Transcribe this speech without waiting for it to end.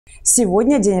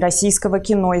Сегодня День российского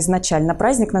кино. Изначально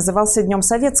праздник назывался Днем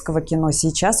советского кино.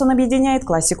 Сейчас он объединяет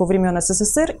классику времен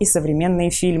СССР и современные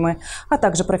фильмы, а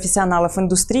также профессионалов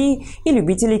индустрии и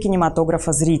любителей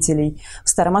кинематографа зрителей. В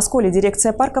Старом Осколе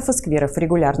дирекция парков и скверов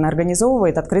регулярно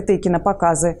организовывает открытые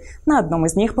кинопоказы. На одном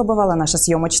из них побывала наша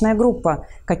съемочная группа.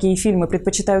 Какие фильмы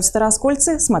предпочитают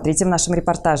старооскольцы, смотрите в нашем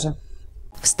репортаже.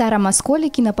 В Старом Осколе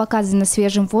кинопоказы на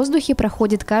свежем воздухе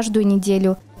проходят каждую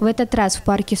неделю. В этот раз в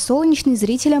парке «Солнечный»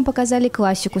 зрителям показали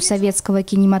классику советского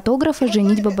кинематографа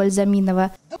 «Женитьба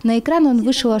Бальзаминова». На экран он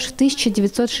вышел аж в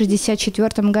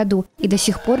 1964 году и до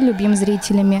сих пор любим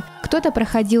зрителями. Кто-то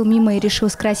проходил мимо и решил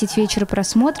скрасить вечер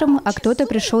просмотром, а кто-то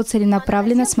пришел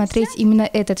целенаправленно смотреть именно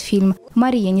этот фильм.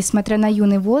 Мария, несмотря на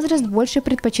юный возраст, больше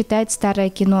предпочитает старое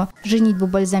кино. «Женитьбу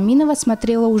Бальзаминова»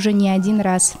 смотрела уже не один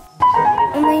раз.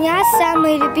 У меня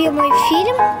самый любимый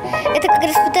фильм – это как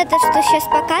раз вот это, что сейчас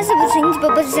показывают,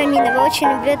 «Женитьба Бальзаминова». Очень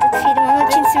люблю этот фильм, он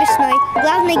очень смешной.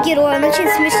 Главный герой, он очень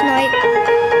смешной.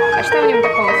 А что в нем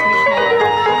такого смешного?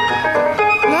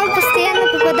 Но он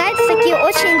постоянно попадает в такие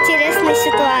очень интересные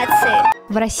ситуации.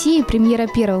 В России премьера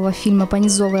первого фильма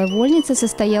 «Понизовая вольница»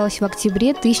 состоялась в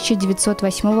октябре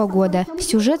 1908 года.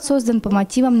 Сюжет создан по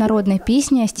мотивам народной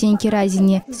песни о Стеньке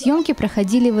Разине. Съемки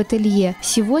проходили в ателье.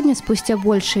 Сегодня, спустя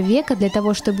больше века, для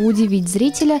того, чтобы удивить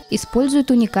зрителя,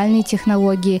 используют уникальные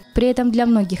технологии. При этом для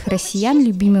многих россиян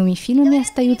любимыми фильмами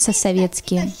остаются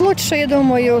советские. Лучше, я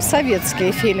думаю,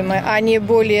 советские фильмы. Они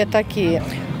более такие,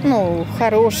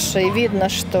 хорошие. Видно,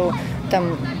 что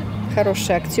там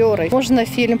хорошие актеры. Можно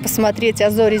фильм посмотреть «А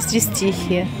зори здесь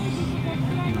тихие».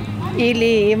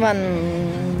 Или Иван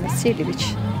Васильевич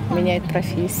меняет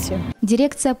профессию.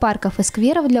 Дирекция парков и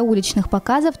скверов для уличных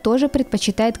показов тоже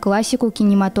предпочитает классику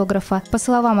кинематографа. По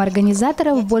словам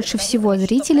организаторов, больше всего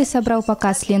зрителей собрал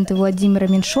показ ленты Владимира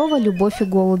Меньшова «Любовь и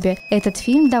голуби». Этот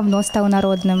фильм давно стал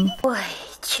народным. Ой,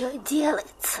 что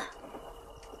делается?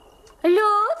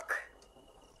 Людк!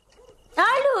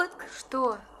 А, Людк?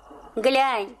 Что?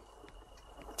 Глянь,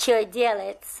 что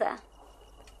делается?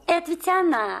 Это ведь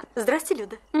она. Здрасте,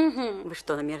 Люда. Угу. Вы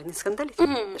что, намеренно скандалите?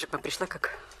 Даже к вам пришла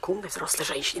как к умной взрослой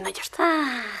женщине, Надежда.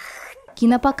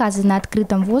 Кинопоказы на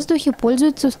открытом воздухе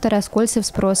пользуются у старооскольцев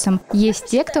спросом. Есть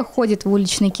те, кто ходит в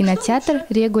уличный кинотеатр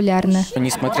регулярно.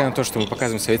 Несмотря на то, что мы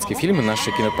показываем советские фильмы,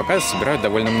 наши кинопоказы собирают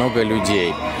довольно много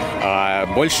людей.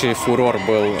 Больший фурор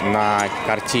был на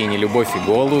картине «Любовь и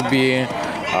голуби»,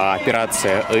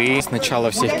 «Операция И». С начала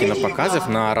всех кинопоказов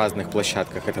на разных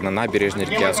площадках, это на набережной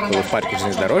реки Осколе, в парке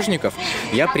железнодорожников,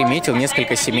 я приметил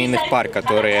несколько семейных пар,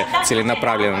 которые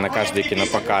целенаправленно на каждые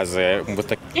кинопоказы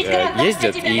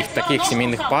ездят. И таких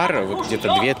семейных пар где-то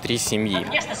 2-3 семьи.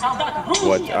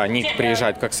 Они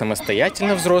приезжают как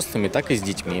самостоятельно взрослыми, так и с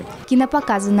детьми.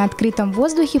 Кинопоказы на открытом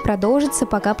воздухе продолжатся,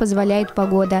 пока позволяет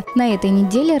погода. На этой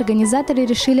неделе организаторы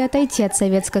решили отойти от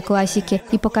советской классики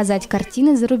и показать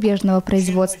картины зарубежного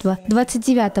производства.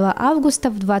 29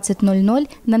 августа в 20:00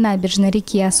 на набережной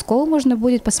реки Оскол можно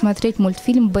будет посмотреть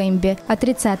мультфильм «Бэмби». А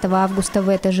 30 августа в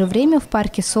это же время в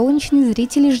парке «Солнечный»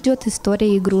 зрителей ждет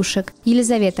история игрушек.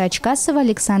 Елизавета Очкасова,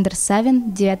 Александр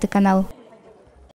Савин, 9 канал.